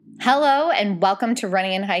Hello and welcome to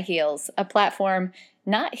Running in High Heels, a platform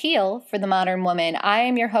not heel for the modern woman. I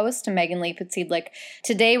am your host, Megan Lee Putsiedlik.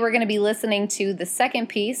 Today we're going to be listening to the second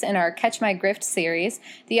piece in our Catch My Grift series.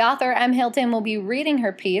 The author, M. Hilton, will be reading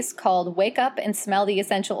her piece called Wake Up and Smell the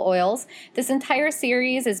Essential Oils. This entire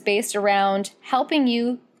series is based around helping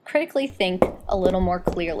you critically think a little more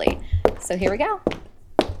clearly. So here we go.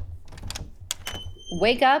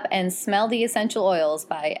 Wake Up and Smell the Essential Oils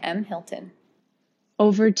by M. Hilton.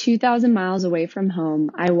 Over 2,000 miles away from home,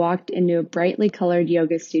 I walked into a brightly colored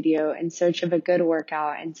yoga studio in search of a good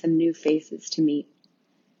workout and some new faces to meet.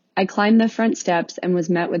 I climbed the front steps and was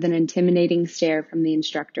met with an intimidating stare from the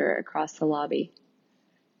instructor across the lobby.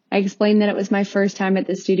 I explained that it was my first time at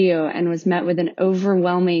the studio and was met with an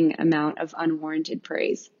overwhelming amount of unwarranted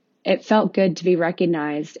praise. It felt good to be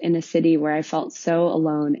recognized in a city where I felt so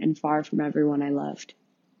alone and far from everyone I loved.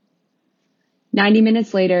 90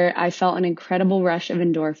 minutes later, I felt an incredible rush of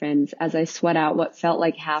endorphins as I sweat out what felt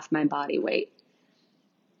like half my body weight.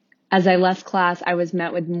 As I left class, I was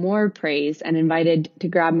met with more praise and invited to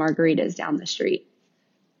grab margaritas down the street.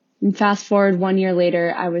 And fast forward 1 year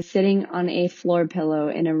later, I was sitting on a floor pillow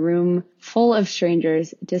in a room full of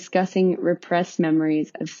strangers discussing repressed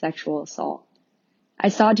memories of sexual assault. I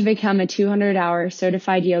sought to become a 200-hour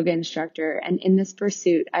certified yoga instructor, and in this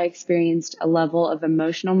pursuit, I experienced a level of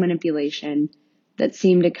emotional manipulation that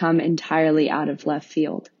seemed to come entirely out of left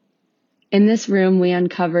field. In this room, we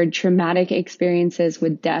uncovered traumatic experiences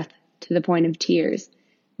with death to the point of tears.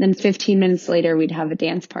 Then 15 minutes later, we'd have a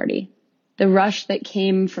dance party. The rush that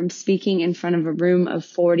came from speaking in front of a room of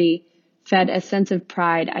 40 fed a sense of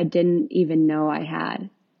pride I didn't even know I had.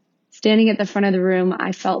 Standing at the front of the room,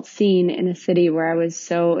 I felt seen in a city where I was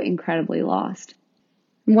so incredibly lost.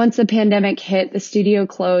 Once the pandemic hit, the studio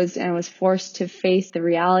closed and I was forced to face the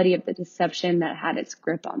reality of the deception that had its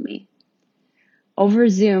grip on me. Over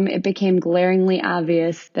Zoom, it became glaringly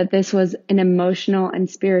obvious that this was an emotional and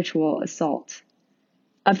spiritual assault.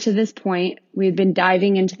 Up to this point, we had been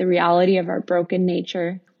diving into the reality of our broken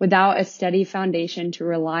nature without a steady foundation to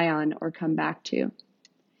rely on or come back to.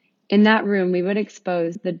 In that room, we would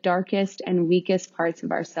expose the darkest and weakest parts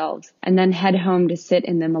of ourselves and then head home to sit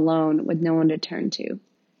in them alone with no one to turn to.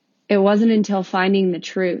 It wasn't until finding the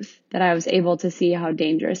truth that I was able to see how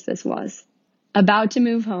dangerous this was. About to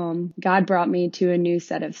move home, God brought me to a new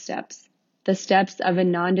set of steps, the steps of a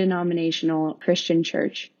non-denominational Christian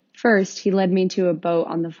church. First, he led me to a boat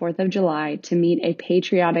on the 4th of July to meet a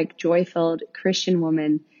patriotic, joy-filled Christian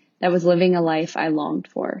woman that was living a life I longed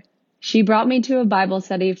for. She brought me to a Bible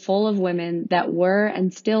study full of women that were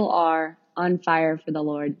and still are on fire for the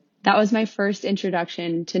Lord. That was my first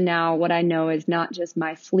introduction to now what I know is not just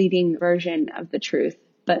my fleeting version of the truth,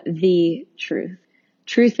 but the truth.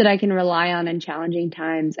 Truth that I can rely on in challenging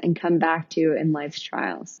times and come back to in life's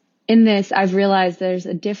trials. In this, I've realized there's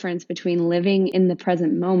a difference between living in the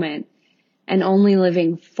present moment and only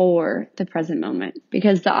living for the present moment,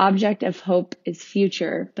 because the object of hope is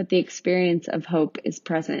future, but the experience of hope is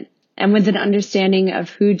present. And with an understanding of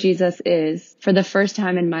who Jesus is, for the first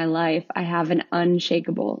time in my life, I have an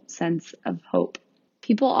unshakable sense of hope.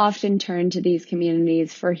 People often turn to these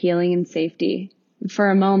communities for healing and safety. For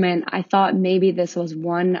a moment, I thought maybe this was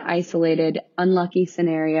one isolated, unlucky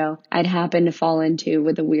scenario I'd happened to fall into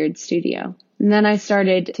with a weird studio. And then I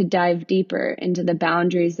started to dive deeper into the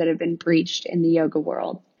boundaries that have been breached in the yoga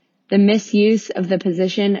world. The misuse of the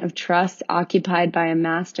position of trust occupied by a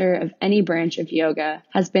master of any branch of yoga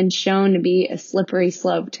has been shown to be a slippery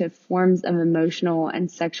slope to forms of emotional and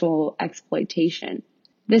sexual exploitation.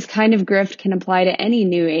 This kind of grift can apply to any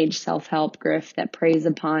new age self-help grift that preys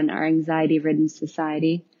upon our anxiety-ridden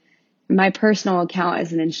society. My personal account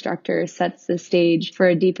as an instructor sets the stage for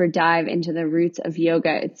a deeper dive into the roots of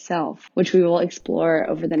yoga itself, which we will explore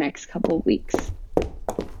over the next couple of weeks.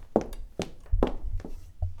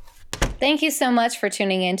 Thank you so much for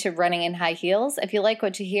tuning in to Running in High Heels. If you like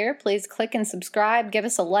what you hear, please click and subscribe. Give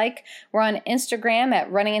us a like. We're on Instagram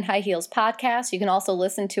at Running in High Heels Podcast. You can also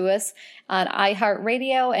listen to us on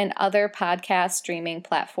iHeartRadio and other podcast streaming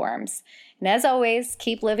platforms. And as always,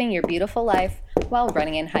 keep living your beautiful life while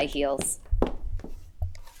running in high heels.